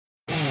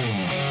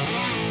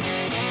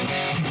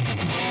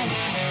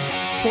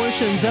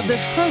Portions of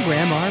this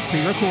program are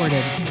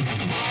pre-recorded.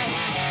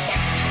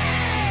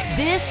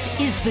 This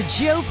is the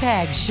Joe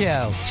Pags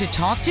Show. To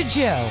talk to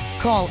Joe,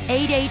 call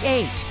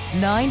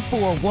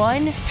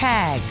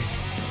 888-941-PAGS.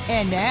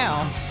 And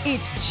now,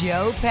 it's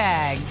Joe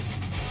Pags.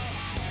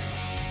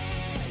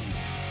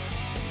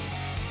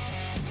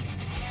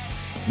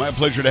 My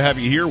pleasure to have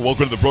you here.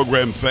 Welcome to the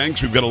program.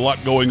 Thanks. We've got a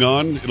lot going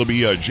on. It'll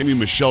be Jamie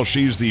Michelle.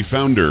 She's the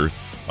founder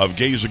of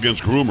Gays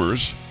Against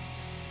Groomers.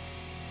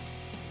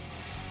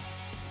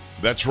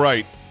 That's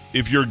right.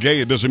 If you're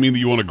gay, it doesn't mean that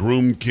you want to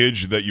groom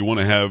kids, that you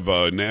want to have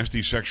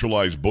nasty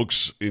sexualized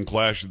books in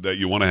class, that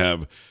you want to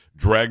have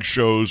drag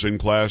shows in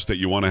class, that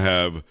you want to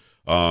have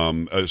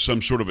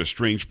some sort of a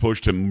strange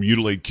push to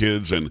mutilate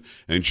kids and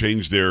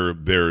change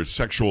their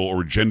sexual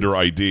or gender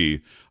ID.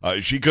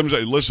 She comes,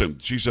 listen,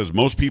 she says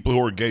most people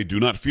who are gay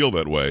do not feel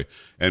that way.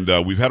 And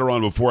we've had her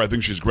on before. I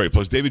think she's great.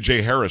 Plus David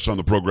J. Harris on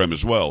the program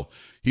as well.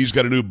 He's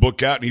got a new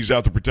book out, and he's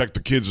out to protect the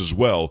kids as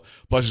well.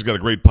 Plus he's got a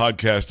great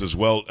podcast as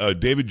well.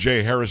 David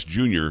J. Harris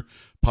Jr.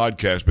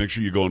 podcast. Make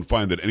sure you go and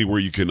find that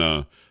anywhere you can,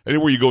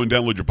 anywhere you go and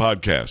download your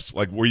podcasts.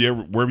 Like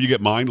wherever you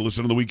get mine to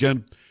listen on the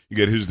weekend, you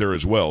get his there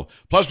as well.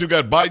 Plus we've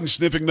got Biden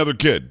sniffing another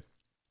kid.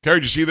 Carrie,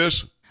 did you see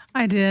this?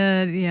 I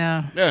did,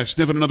 yeah. Yeah,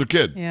 sniffing another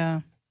kid.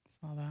 Yeah,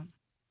 saw that.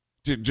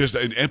 Just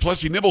and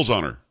plus he nibbles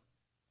on her.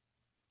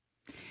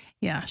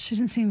 Yeah, she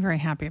didn't seem very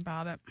happy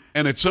about it.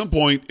 And at some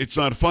point, it's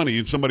not funny,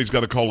 and somebody's got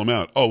to call him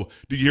out. Oh,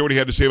 did you hear what he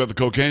had to say about the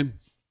cocaine?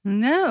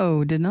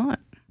 No, did not.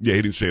 Yeah,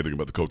 he didn't say anything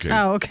about the cocaine.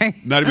 Oh,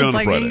 okay. Not even on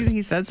a Friday.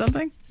 He said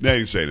something? No, he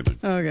didn't say anything.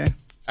 Okay.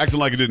 Acting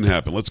like it didn't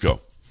happen. Let's go.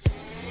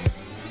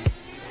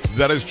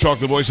 That is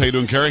Chocolate Voice. How you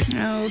doing, Carrie?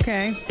 Oh,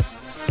 okay.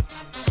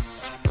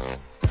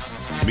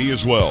 Me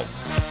as well.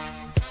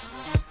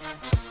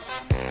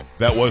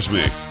 That was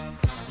me.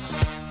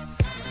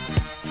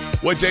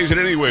 What day is it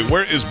anyway?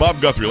 Where is Bob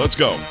Guthrie? Let's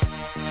go.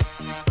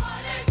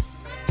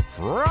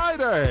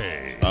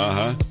 Friday.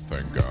 Uh-huh.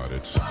 Thank God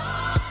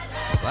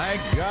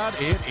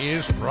it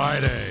is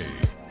Friday.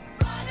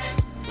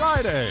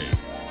 Friday.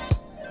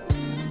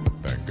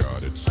 Thank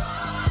God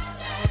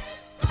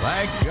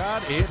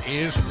it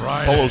is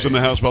Friday. Polo's in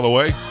the house, by the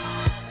way.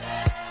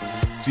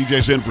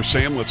 CJ's in for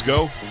Sam. Let's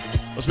go.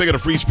 Let's make it a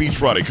Free Speech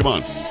Friday. Come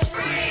on.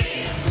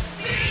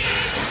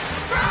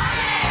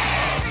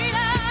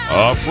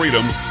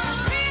 Freedom.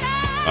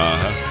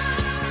 Uh-huh.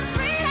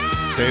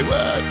 Say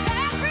what?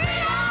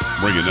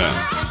 Bring it down.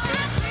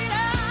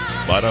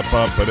 Take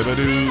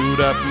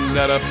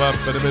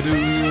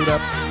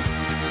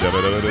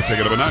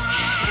it up a notch.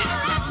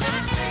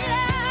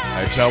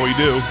 That's how we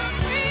do.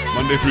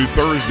 Monday through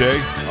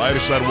Thursday, I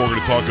decide what we're going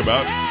to talk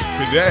about.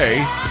 Today,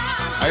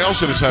 I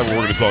also decide what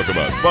we're going to talk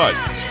about. But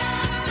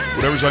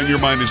whatever's on your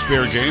mind is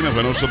fair game. If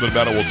I know something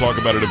about it, we'll talk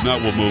about it. If not,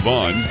 we'll move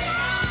on.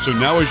 So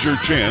now is your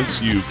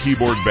chance, you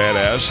keyboard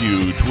badass,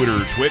 you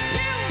Twitter twit,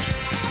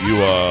 you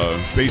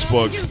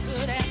Facebook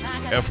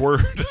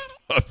F-word.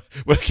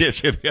 Well, I can't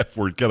say the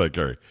F-word, can I,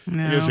 Carrie?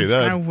 No, I can't say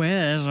that. I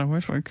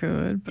wish we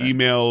could. But...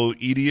 Email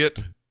idiot.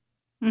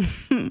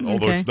 Although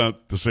okay. It's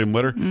not the same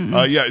letter.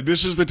 Yeah,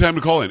 this is the time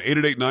to call in.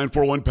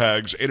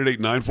 888-941-PAGS,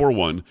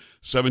 888-941-7247,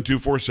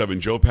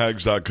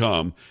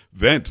 joepags.com.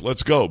 Vent.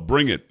 Let's go.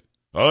 Bring it.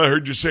 I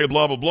heard you say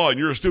blah, blah, blah, and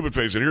you're a stupid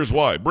face, and here's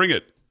why. Bring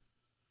it.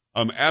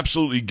 I'm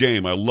absolutely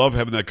game. I love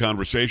having that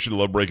conversation. I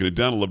love breaking it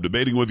down. I love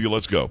debating with you.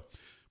 Let's go.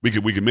 We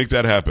can make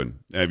that happen.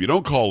 And if you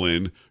don't call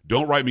in,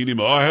 don't write me an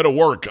email. Oh, I had to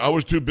work. I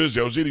was too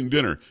busy. I was eating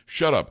dinner.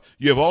 Shut up.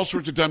 You have all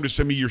sorts of time to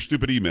send me your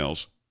stupid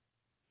emails.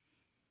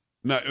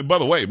 Now, and by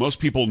the way, most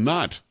people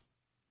not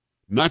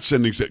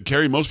sending,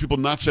 Carrie, most people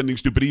not sending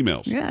stupid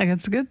emails. Yeah,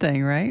 that's a good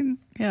thing, right?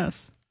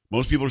 Yes.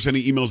 Most people are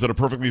sending emails that are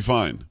perfectly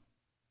fine.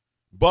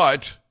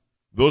 But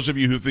those of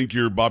you who think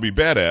you're Bobby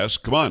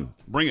Badass, come on,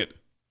 bring it.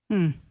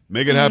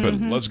 Make it happen.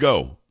 Mm-hmm. Let's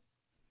go.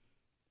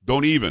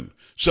 Don't even.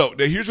 So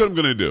now here's what I'm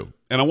going to do.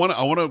 And I want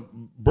to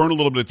burn a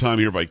little bit of time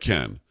here if I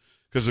can,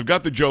 because I've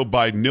got the Joe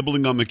Biden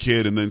nibbling on the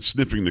kid and then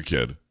sniffing the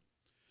kid.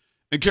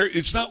 And Carrie,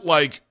 it's not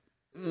like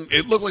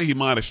it looked like he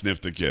might have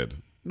sniffed the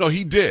kid. No,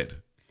 he did.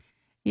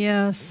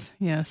 Yes.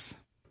 And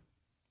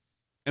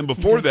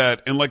before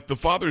that, and like the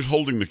father's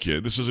holding the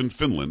kid, this is in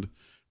Finland,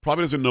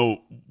 probably doesn't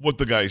know what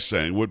the guy's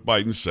saying, what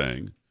Biden's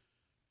saying.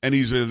 And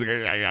he's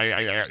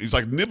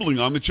like nibbling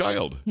on the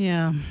child.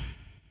 Yeah.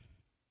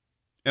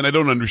 And I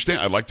don't understand.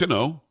 I'd like to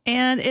know.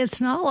 And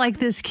it's not like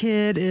this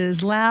kid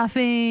is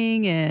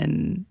laughing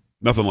and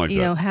Nothing like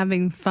that.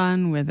 Having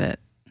fun with it.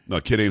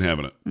 No, kid ain't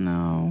having it.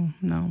 No.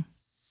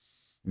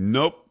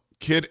 Nope.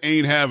 Kid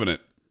ain't having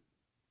it.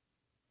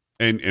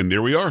 And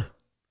there we are.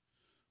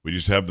 We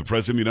just have the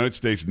President of the United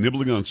States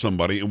nibbling on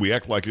somebody, and we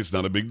act like it's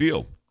not a big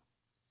deal.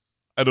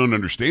 I don't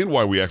understand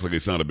why we act like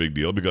it's not a big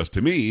deal, because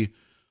to me,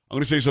 I'm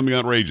going to say something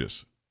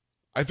outrageous.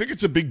 I think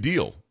it's a big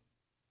deal.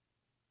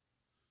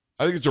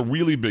 I think it's a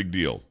really big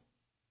deal.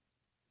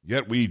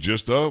 Yet we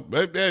just,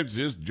 it's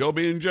just Joe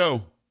being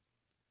Joe.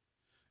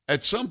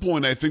 At some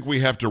point, I think we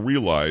have to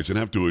realize and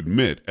have to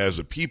admit as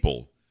a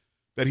people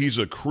that he's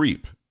a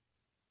creep.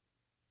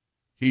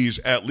 He's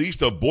at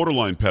least a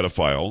borderline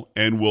pedophile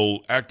and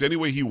will act any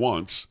way he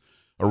wants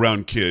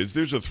around kids.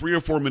 There's a 3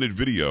 or 4 minute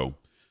video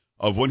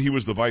of when he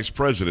was the vice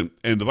president,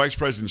 and the vice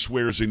president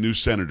swears in new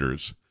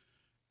senators,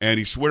 and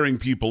he's swearing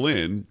people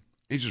in.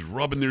 He's just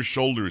rubbing their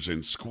shoulders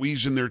and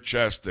squeezing their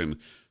chest and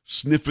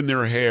sniffing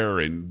their hair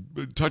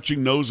and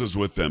touching noses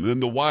with them. And then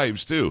the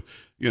wives, too.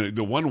 You know,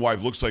 the one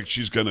wife looks like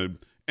she's going to,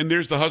 and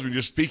there's the husband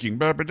just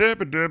speaking, I'd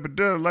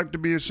like to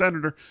be a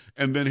senator.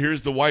 And then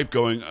here's the wife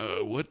going,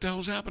 what the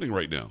hell's happening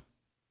right now?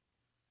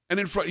 And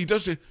in front, he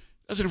does it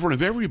in front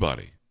of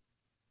everybody.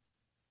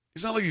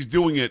 It's not like he's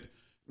doing it,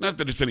 not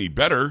that it's any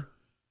better.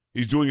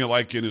 He's doing it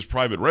like in his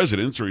private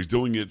residence, or he's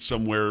doing it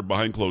somewhere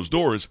behind closed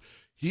doors.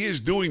 He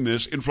is doing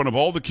this in front of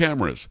all the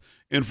cameras,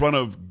 in front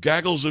of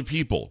gaggles of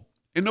people,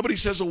 and nobody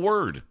says a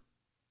word.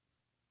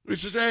 He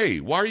says, hey,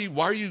 why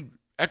are you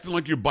acting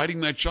like you're biting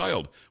that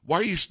child? Why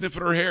are you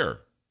sniffing her hair?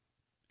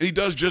 And he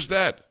does just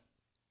that.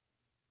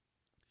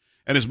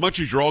 And as much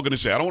as you're all going to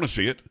say, I don't want to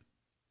see it.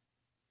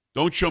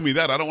 Don't show me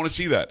that. I don't want to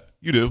see that.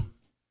 You do.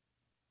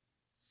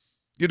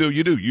 You do.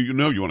 You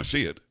know you want to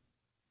see it.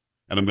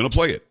 And I'm going to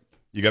play it.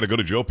 You got to go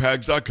to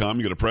joepags.com.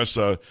 You got to press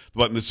the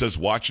button that says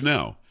Watch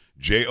Now.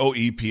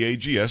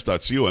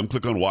 JOEPAGS.com.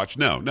 Click on Watch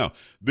Now. Now,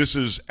 this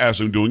is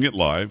as I'm doing it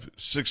live,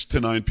 6 to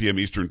 9 p.m.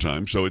 Eastern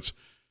Time. So it's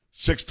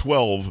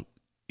 6:12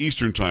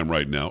 Eastern Time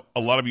right now.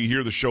 A lot of you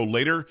hear the show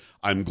later.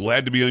 I'm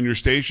glad to be on your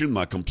station. I'm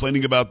not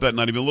complaining about that,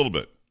 not even a little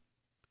bit.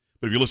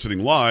 But if you're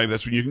listening live,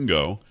 that's when you can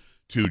go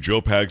to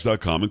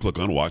joepags.com and click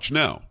on Watch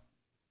Now.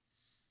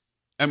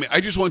 I mean,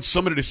 I just want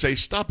somebody to say,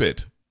 stop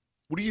it.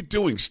 What are you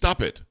doing?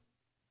 Stop it.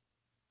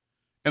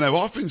 And I've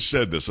often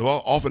said this, I've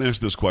often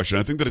asked this question.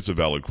 I think that it's a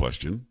valid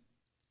question.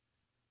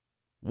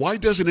 Why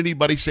doesn't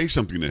anybody say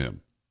something to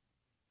him?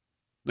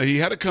 Now, he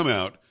had to come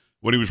out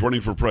when he was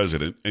running for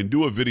president and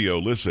do a video.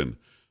 Listen,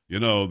 you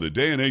know, the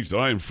day and age that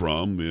I'm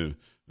from,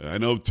 I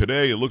know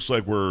today it looks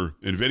like we're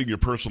invading your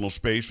personal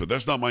space, but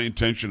that's not my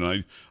intention.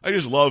 I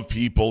just love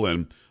people,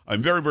 and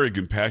I'm very, very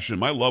compassionate.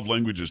 My love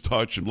language is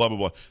touch and blah, blah,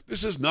 blah.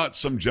 This is not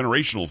some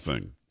generational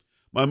thing.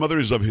 My mother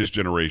is of his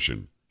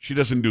generation. She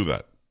doesn't do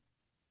that.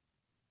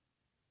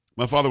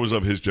 My father was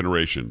of his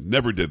generation.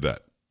 Never did that.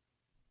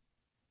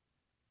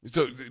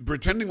 So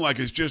pretending like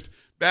it's just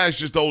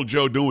old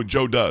Joe doing what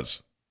Joe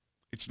does.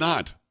 It's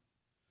not.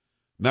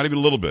 Not even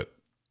a little bit.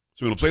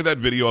 So I'm going to play that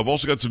video. I've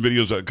also got some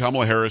videos of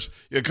Kamala Harris.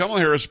 Yeah, Kamala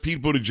Harris,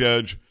 Pete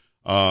Buttigieg,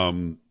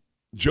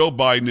 Joe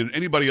Biden, and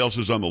anybody else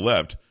who's on the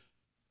left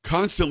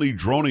constantly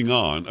droning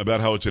on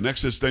about how it's an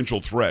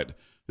existential threat,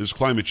 this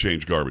climate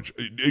change garbage.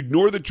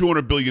 Ignore the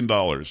 $200 billion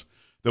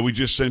that we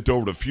just sent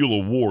over to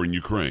fuel a war in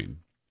Ukraine.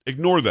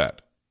 Ignore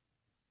that.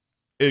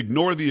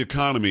 Ignore the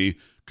economy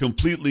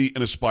completely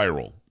in a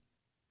spiral.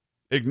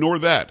 Ignore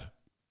that.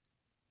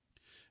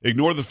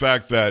 Ignore the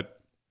fact that,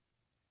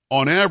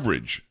 on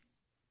average,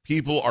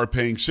 people are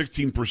paying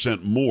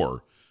 16%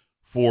 more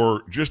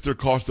for just their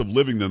cost of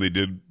living than they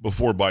did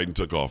before Biden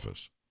took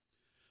office.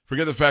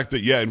 Forget the fact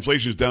that,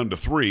 inflation is down to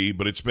 3,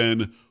 but it's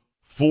been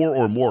 4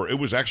 or more. It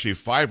was actually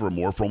 5 or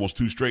more for almost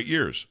 2 straight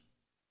years.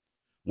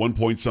 1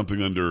 point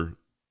something under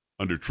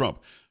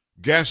Trump.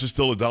 Gas is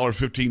still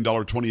 $1.15,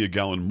 $1.20 a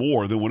gallon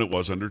more than when it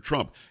was under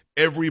Trump.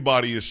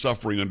 Everybody is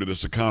suffering under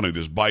this economy,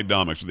 this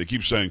Bidenomics. They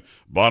keep saying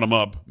bottom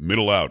up,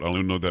 middle out. I don't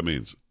even know what that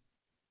means.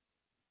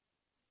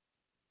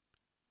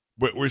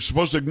 But we're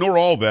supposed to ignore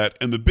all that,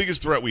 and the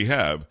biggest threat we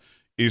have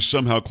is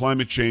somehow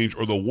climate change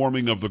or the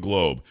warming of the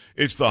globe.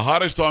 It's the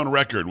hottest on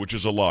record, which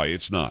is a lie.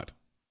 It's not.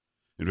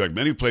 In fact,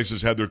 many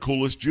places had their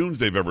coolest Junes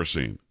they've ever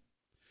seen.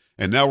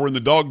 And now we're in the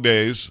dog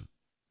days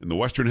in the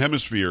Western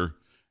Hemisphere,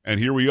 and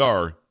here we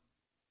are,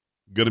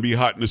 going to be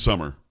hot in the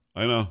summer.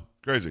 I know,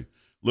 crazy. A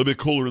little bit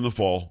cooler in the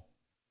fall.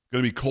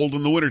 Going to be cold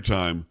in the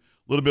wintertime,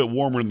 a little bit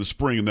warmer in the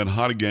spring, and then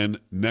hot again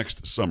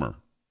next summer.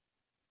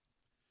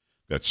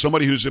 Got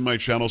somebody who's in my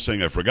channel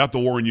saying, I forgot the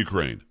war in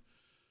Ukraine.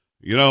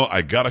 You know,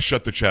 I got to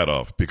shut the chat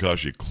off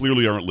because you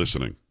clearly aren't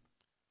listening.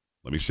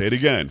 Let me say it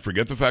again.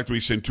 Forget the fact that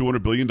we sent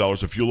 $200 billion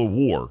to fuel a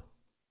war.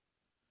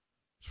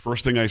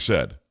 First thing I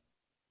said.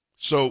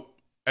 So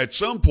at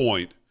some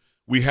point,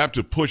 we have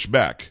to push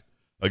back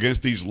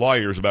against these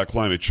liars about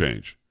climate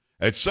change.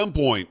 At some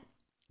point,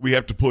 we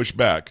have to push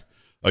back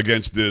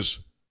against this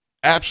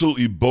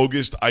absolutely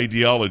bogus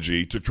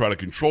ideology to try to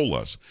control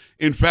us.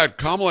 In fact,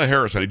 Kamala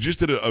Harris, and I just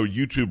did a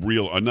YouTube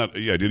reel, I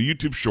did a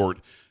YouTube short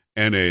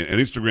and an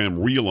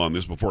Instagram reel on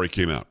this before I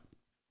came out.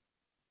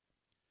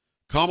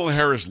 Kamala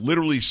Harris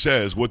literally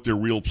says what their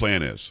real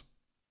plan is.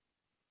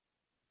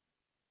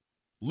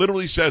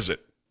 Literally says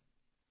it.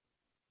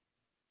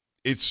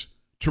 It's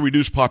to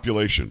reduce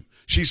population.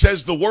 She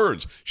says the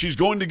words. She's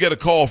going to get a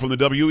call from the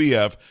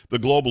WEF, the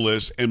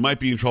globalists, and might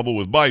be in trouble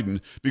with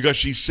Biden because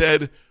she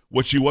said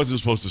what she wasn't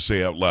supposed to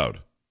say out loud.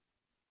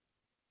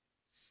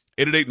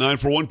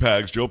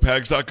 888-941-PAGS,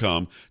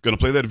 joepags.com. Going to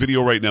play that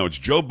video right now. It's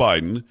Joe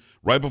Biden,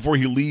 right before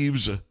he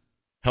leaves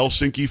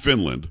Helsinki,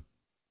 Finland.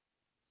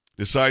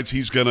 Decides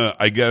he's going to,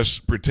 I guess,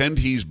 pretend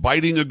he's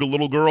biting a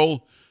little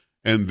girl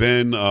and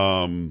then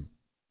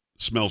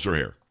smells her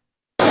hair.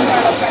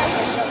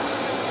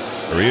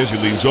 There he is. He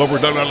leans over.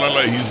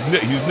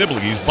 He's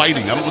nibbling. He's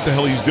biting. I don't know what the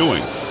hell he's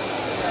doing.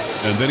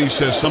 And then he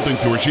says something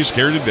to her. She's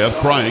scared to death,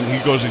 crying. He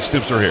goes and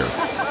sniffs her hair.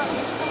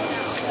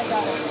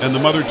 And the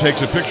mother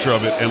takes a picture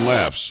of it and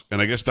laughs.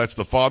 And I guess that's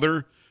the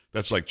father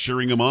that's like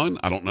cheering him on.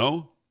 I don't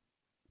know.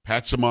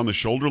 Pats him on the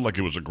shoulder like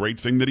it was a great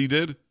thing that he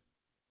did.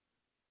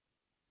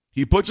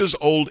 He puts his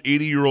old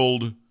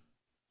 80-year-old,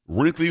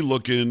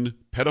 wrinkly-looking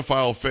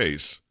pedophile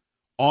face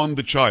on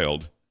the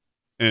child.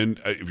 And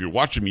if you're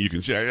watching me, you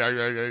can see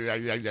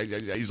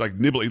he's like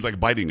nibbling, he's like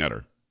biting at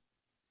her.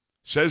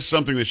 Says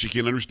something that she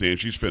can't understand.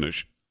 She's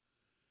finished.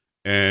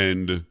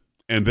 And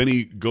then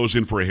he goes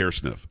in for a hair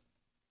sniff.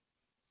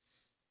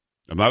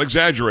 I'm not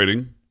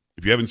exaggerating.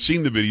 If you haven't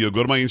seen the video,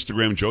 go to my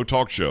Instagram, Joe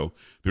Talk Show.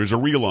 There's a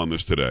reel on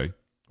this today.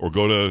 Or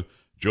go to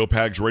Joe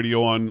Pags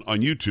Radio on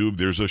YouTube.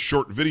 There's a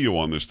short video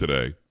on this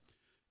today.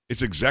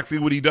 It's exactly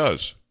what he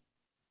does.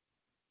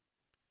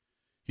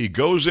 He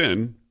goes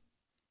in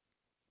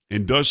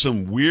and does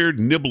some weird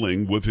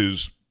nibbling with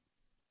his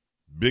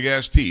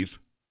big-ass teeth.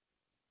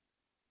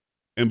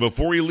 And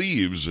before he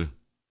leaves,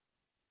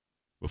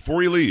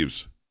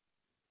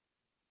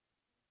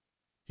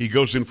 he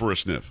goes in for a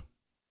sniff.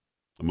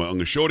 I'm going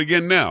to show it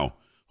again now.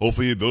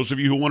 Hopefully, those of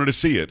you who wanted to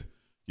see it,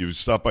 you've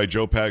stopped by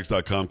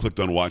joepags.com, clicked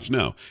on Watch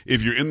Now.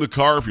 If you're in the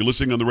car, if you're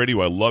listening on the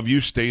radio, I love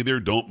you. Stay there.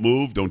 Don't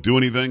move. Don't do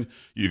anything.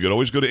 You could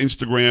always go to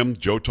Instagram,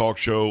 Joe Talk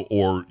Show,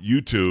 or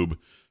YouTube,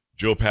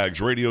 Joe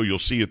Pags Radio. You'll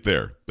see it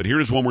there. But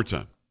here it is one more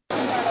time.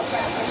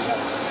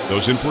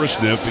 Goes in for a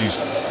sniff.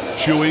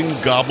 He's chewing,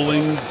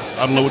 gobbling.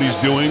 I don't know what he's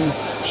doing.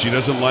 She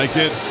doesn't like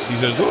it. He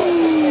says,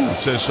 ooh,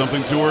 says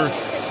something to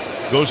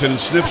her, goes in and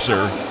sniffs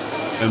her,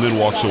 and then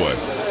walks away.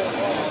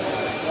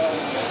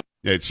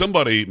 Yeah,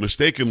 somebody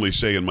mistakenly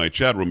say in my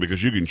chat room,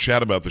 because you can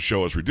chat about the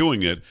show as we're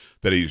doing it,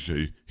 that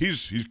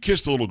he's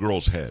kissed a little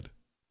girl's head.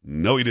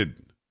 No, he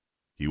didn't.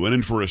 He went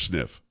in for a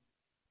sniff.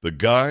 The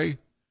guy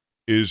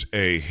is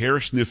a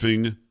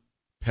hair-sniffing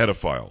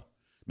pedophile.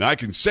 Now, I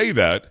can say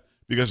that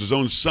because his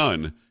own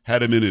son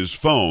had him in his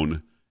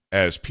phone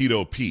as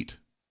Pedo Pete.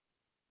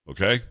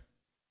 Okay?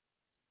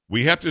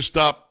 We have to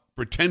stop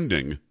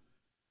pretending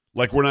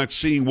like we're not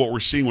seeing what we're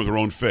seeing with our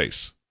own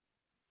face.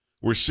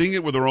 We're seeing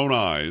it with our own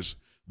eyes.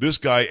 This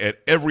guy at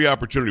every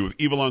opportunity with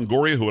Eva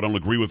Longoria, who I don't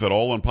agree with at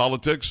all on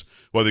politics,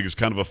 who I think is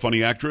kind of a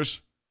funny actress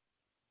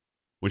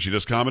when she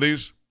does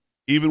comedies.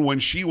 Even when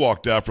she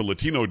walked out for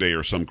Latino Day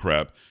or some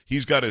crap,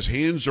 he's got his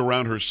hands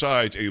around her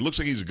sides, and he looks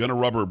like he's going to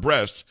rub her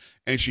breasts,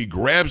 and she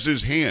grabs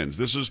his hands.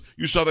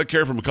 You saw that,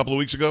 Kara, from a couple of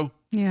weeks ago?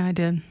 Yeah, I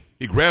did.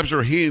 He grabs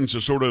her hands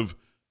to sort of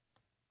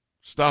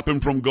stop him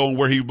from going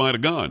where he might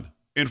have gone,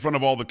 in front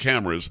of all the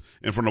cameras,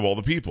 in front of all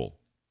the people.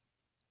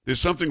 There's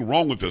something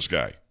wrong with this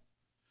guy.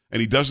 And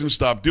he doesn't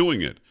stop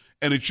doing it.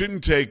 And it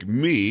shouldn't take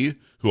me,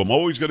 who I'm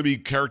always going to be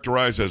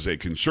characterized as a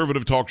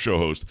conservative talk show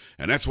host,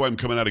 and that's why I'm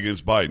coming out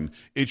against Biden.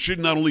 It should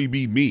not only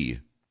be me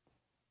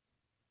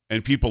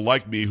and people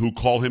like me who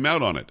call him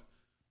out on it.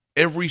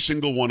 Every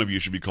single one of you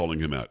should be calling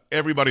him out.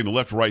 Everybody in the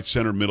left, right,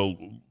 center, middle,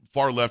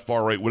 far left,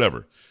 far right,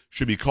 whatever,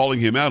 should be calling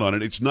him out on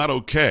it. It's not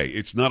okay.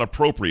 It's not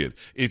appropriate.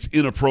 It's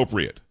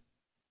inappropriate.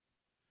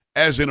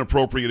 As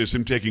inappropriate as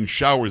him taking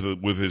showers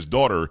with his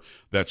daughter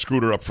that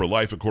screwed her up for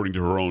life, according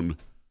to her own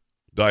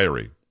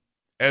diary.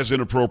 As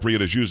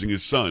inappropriate as using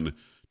his son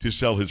to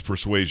sell his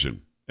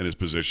persuasion and his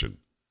position.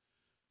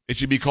 It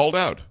should be called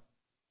out.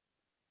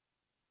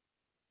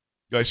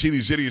 I see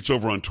these idiots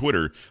over on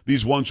Twitter,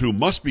 these ones who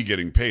must be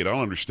getting paid. I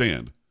don't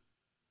understand.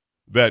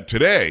 That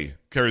today,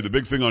 Carrie, the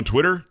big thing on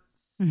Twitter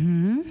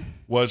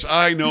was,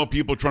 I know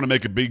people trying to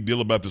make a big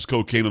deal about this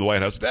cocaine in the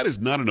White House. That is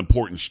not an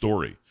important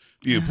story.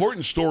 The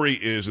important story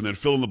is, and then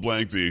fill in the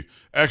blank, the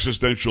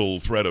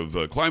existential threat of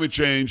climate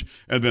change,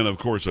 and then, of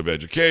course, of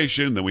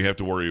education. Then we have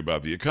to worry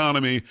about the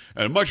economy,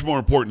 and much more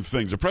important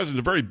things. The president's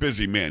a very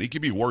busy man. He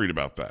could be worried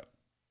about that.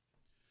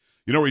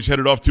 You know where he's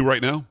headed off to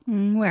right now?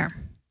 Where?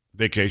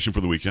 Vacation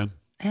for the weekend.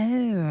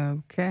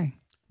 Oh, okay.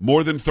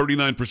 More than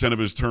 39% of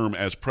his term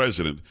as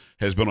president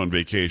has been on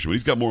vacation.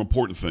 He's got more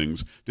important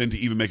things than to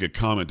even make a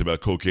comment about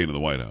cocaine in the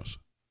White House.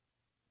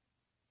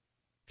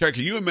 Can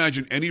you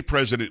imagine any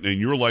president in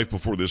your life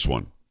before this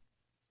one,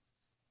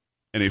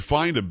 and they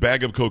find a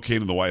bag of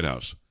cocaine in the White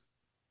House?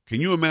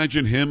 Can you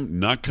imagine him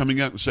not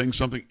coming out and saying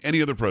something?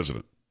 Any other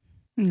president?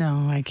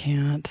 No, I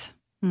can't.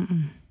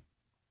 Mm-mm.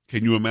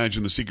 Can you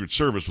imagine the Secret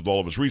Service, with all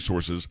of its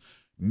resources,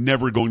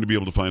 never going to be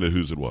able to find out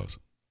whose it was?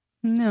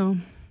 No.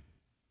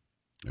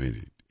 I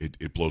mean,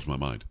 it blows my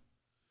mind.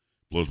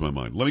 Blows my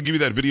mind. Let me give you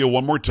that video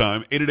one more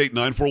time.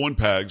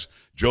 888-941-PAGS,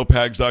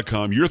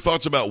 joepags.com. Your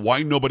thoughts about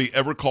why nobody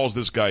ever calls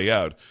this guy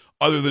out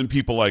other than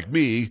people like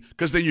me,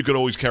 because then you could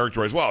always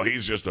characterize, well,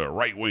 he's just a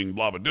right-wing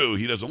blah-blah-doo.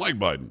 He doesn't like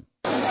Biden.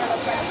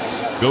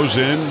 Goes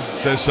in,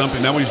 says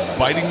something. Now he's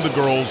biting the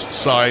girl's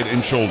side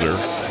and shoulder,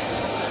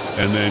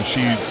 and then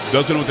she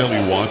doesn't know what the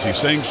hell he wants. He's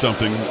saying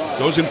something,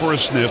 goes in for a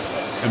sniff,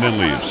 and then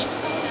leaves.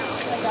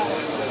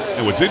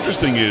 And what's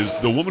interesting is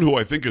the woman who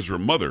I think is her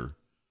mother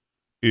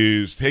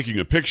is taking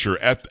a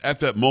picture at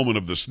that moment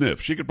of the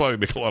sniff. She could probably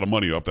make a lot of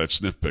money off that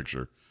sniff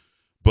picture.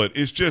 But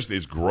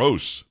it's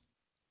gross.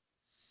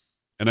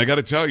 And I got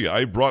to tell you,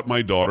 I brought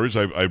my daughters,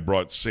 I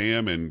brought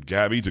Sam and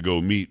Gabby to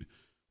go meet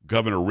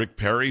Governor Rick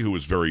Perry, who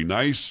was very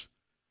nice.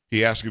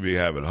 He asked if you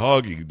have a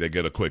hug. They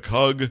get a quick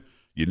hug.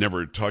 You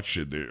never touch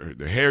their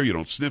hair. You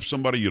don't sniff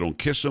somebody. You don't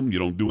kiss them. You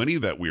don't do any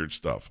of that weird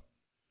stuff.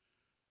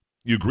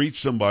 You greet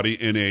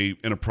somebody in a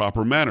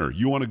proper manner.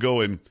 You want to go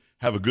and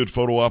have a good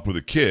photo op with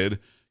a kid,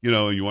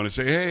 and you want to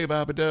say, hey,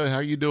 Baba Duh, how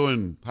you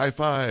doing? High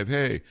five,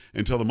 hey.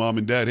 And tell the mom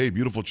and dad, hey,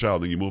 beautiful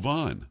child, and you move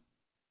on.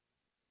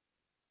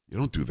 You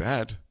don't do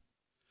that.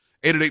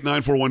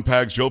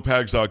 888-941-PAGS,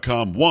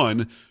 joepags.com.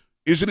 One,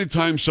 isn't it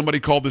time somebody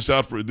called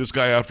this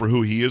guy out for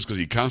who he is? Because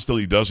he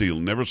constantly does it. He'll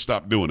never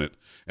stop doing it.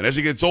 And as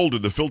he gets older,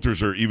 the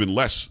filters are even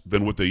less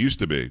than what they used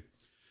to be.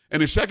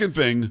 And the second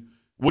thing,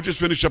 we'll just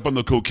finish up on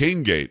the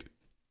cocaine gate.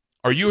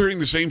 Are you hearing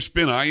the same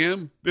spin I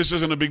am? This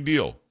isn't a big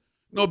deal.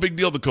 No big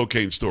deal, the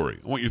cocaine story.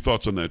 I want your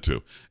thoughts on that,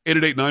 too.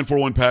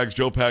 888-941-PAGS,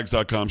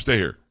 joepags.com. Stay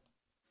here.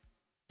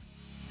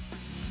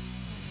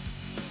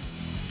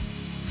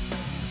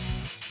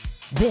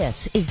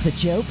 This is the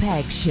Joe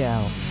Pags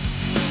Show.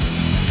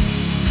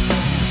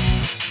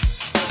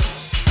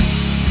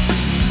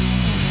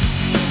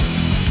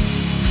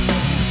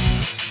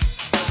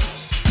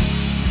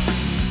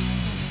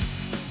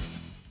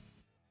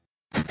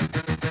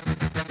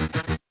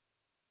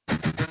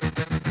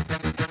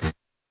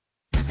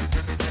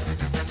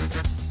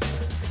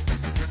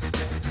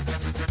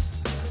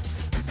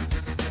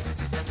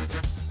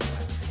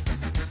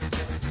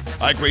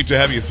 Hi, great to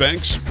have you.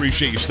 Thanks.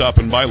 Appreciate you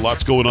stopping by.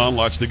 Lots going on,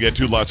 lots to get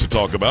to, lots to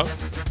talk about.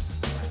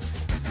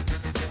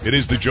 It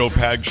is the Joe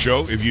Pags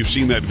Show. If you've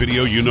seen that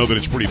video, you know that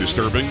it's pretty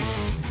disturbing,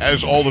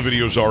 as all the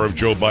videos are of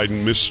Joe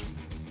Biden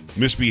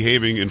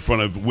misbehaving in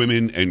front of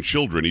women and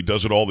children. He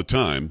does it all the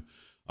time,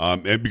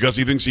 and because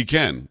he thinks he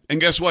can.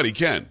 And guess what? He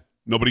can.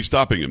 Nobody's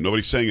stopping him.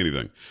 Nobody's saying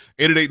anything.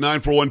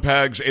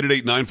 888-941-PAGS,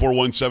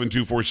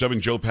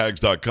 888-941-7247,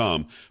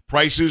 joepags.com.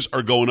 Prices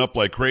are going up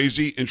like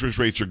crazy. Interest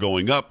rates are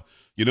going up.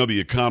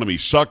 The economy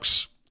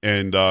sucks.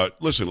 And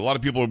listen, a lot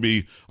of people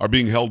are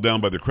being held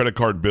down by their credit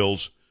card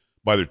bills,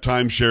 by their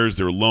timeshares,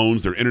 their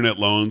loans, their internet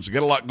loans. You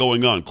got a lot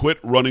going on. Quit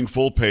running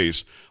full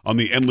pace on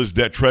the endless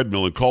debt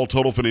treadmill and call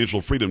Total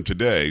Financial Freedom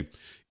today.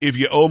 If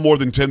you owe more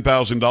than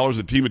 $10,000,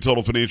 the team at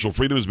Total Financial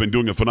Freedom has been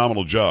doing a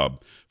phenomenal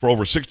job for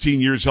over 16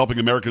 years helping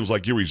Americans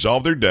like you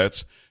resolve their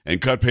debts and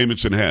cut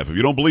payments in half. If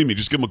you don't believe me,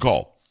 just give them a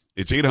call.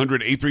 It's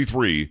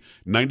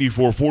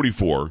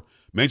 800-833-9444.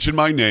 Mention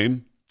my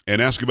name and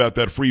ask about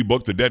that free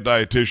book, The Debt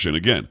Dietitian.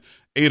 Again,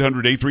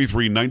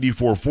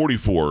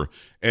 800-833-9444.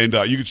 And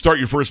you can start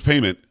your first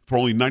payment for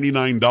only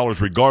 $99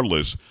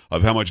 regardless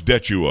of how much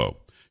debt you owe.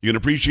 You can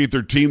appreciate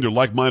their team. They're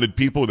like-minded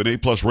people with an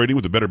A-plus rating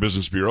with the Better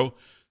Business Bureau.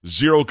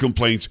 Zero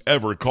complaints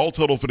ever. Call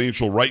Total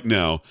Financial right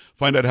now.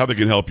 Find out how they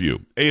can help you.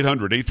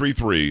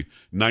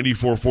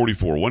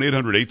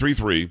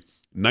 800-833-9444.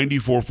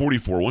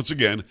 1-800-833-9444. Once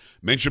again,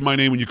 mention my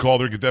name when you call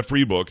there. Get that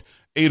free book.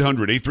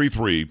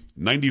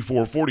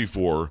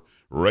 800-833-9444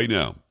 right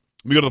now.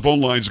 Let me go to the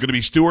phone lines. It's going to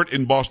be Stuart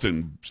in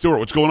Boston. Stuart,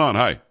 what's going on?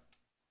 Hi.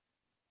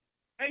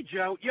 Hey,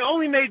 Joe. You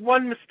only made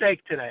one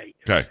mistake today.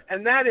 Okay.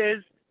 And that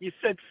is you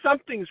said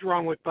something's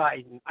wrong with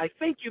Biden. I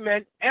think you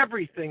meant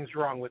everything's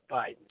wrong with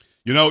Biden.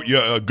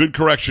 Good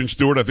correction,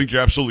 Stuart. I think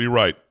you're absolutely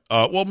right.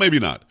 Well, maybe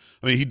not.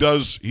 I mean, he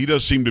does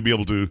seem to be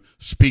able to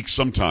speak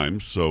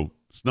sometimes, so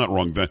it's not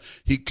wrong. That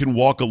he can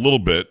walk a little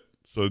bit,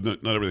 so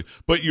not everything.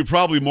 But you're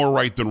probably more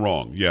right than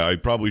wrong. Yeah, I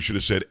probably should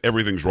have said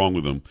everything's wrong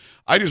with him.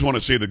 I just want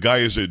to say the guy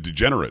is a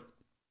degenerate.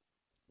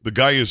 The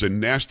guy is a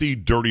nasty,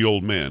 dirty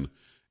old man,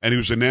 and he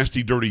was a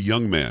nasty, dirty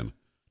young man.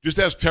 Just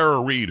ask Tara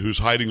Reid, who's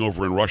hiding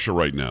over in Russia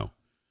right now,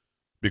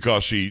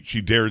 because she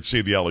dared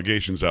say the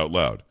allegations out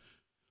loud.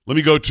 Let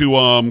me go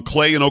to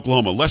Clay in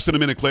Oklahoma. Less than a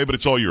minute, Clay, but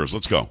it's all yours.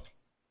 Let's go.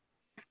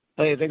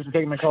 Hey, thanks for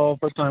taking my call.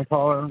 First time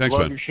caller. Thanks,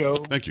 Love man. your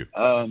show. Thank you.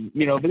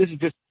 But this is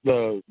just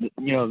the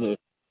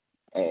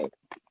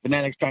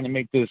fanatics trying to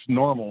make this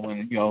normal,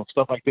 and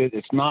stuff like this.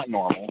 It's not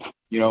normal.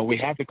 We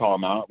have to call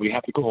them out. We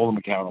have to hold them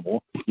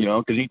accountable.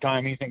 Because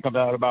anytime anything comes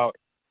out about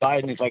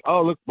Biden, it's like,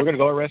 oh look, we're gonna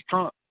go arrest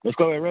Trump. Let's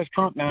go arrest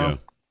Trump now. Yeah,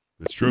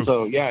 it's true. And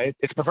so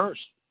it's perverse.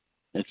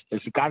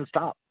 It's got to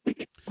stop.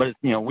 But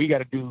we got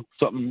to do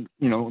something.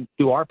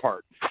 Do our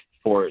part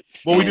for it.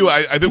 Well, we do.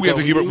 I think we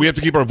have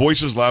to keep our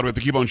voices loud. We have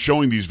to keep on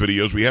showing these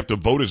videos. We have to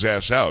vote his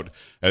ass out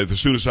at the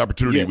soonest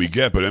opportunity we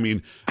get. But I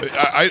mean,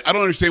 I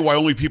don't understand why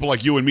only people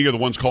like you and me are the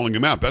ones calling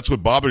him out. That's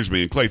what bothers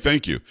me. And Clay,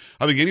 thank you.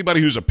 I think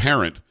anybody who's a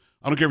parent,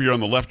 I don't care if you're on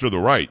the left or the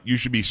right, you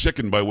should be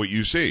sickened by what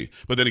you see.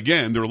 But then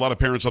again, there are a lot of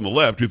parents on the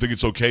left who think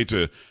it's okay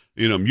to,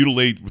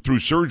 mutilate through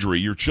surgery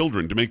your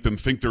children to make them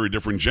think they're a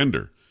different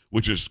gender,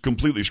 which is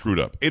completely screwed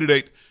up.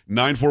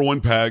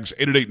 888-941-PAGS,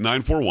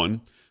 888-941-7247,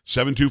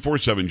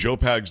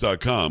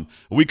 joepags.com.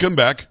 When we come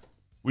back,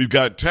 we've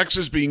got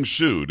Texas being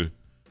sued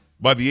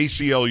by the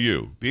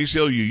ACLU. The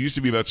ACLU used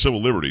to be about civil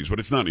liberties, but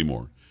it's not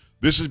anymore.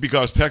 This is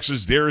because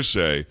Texas dares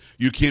say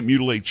you can't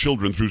mutilate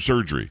children through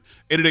surgery.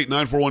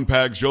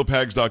 888-941-PAGS,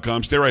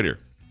 joepags.com. Stay right here.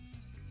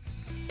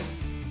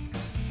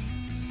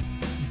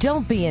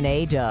 Don't be an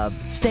A-dub.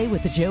 Stay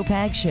with the Joe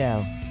Pags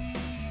Show.